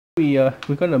We're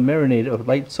gonna marinate it with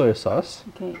light soy sauce.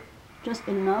 Okay, just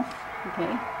enough.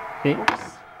 Okay. Okay.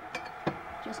 Oops.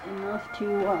 Just enough to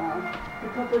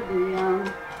cover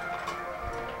the.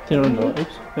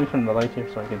 Oops. Let me turn the light here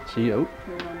so I can see out.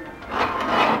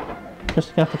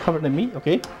 Just have to cover the meat.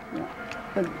 Okay. Yeah,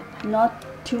 but not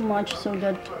too much so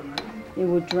that it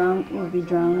would drown. It would be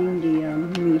drowning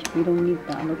the meat. We don't need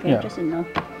that. Okay. Yeah. Just enough.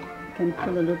 You can put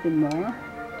a little bit more.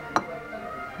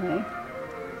 Okay.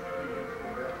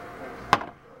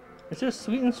 Is there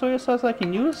sweetened soy sauce I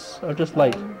can use, or just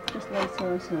light? Just light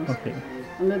soy sauce. Okay.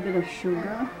 A little bit of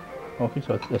sugar. Okay,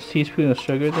 so a teaspoon of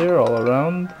sugar there all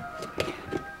around.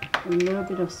 A little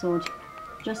bit of salt.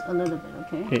 Just a little bit,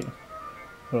 okay? Okay.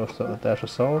 Also a dash of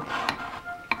salt.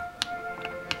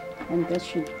 And that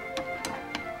should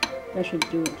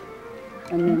do it.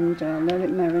 And then let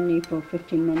it marinate for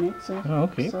 15 minutes or Oh,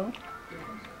 okay. so.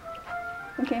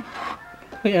 Okay.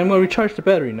 Okay, I'm gonna recharge the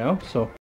battery now, so.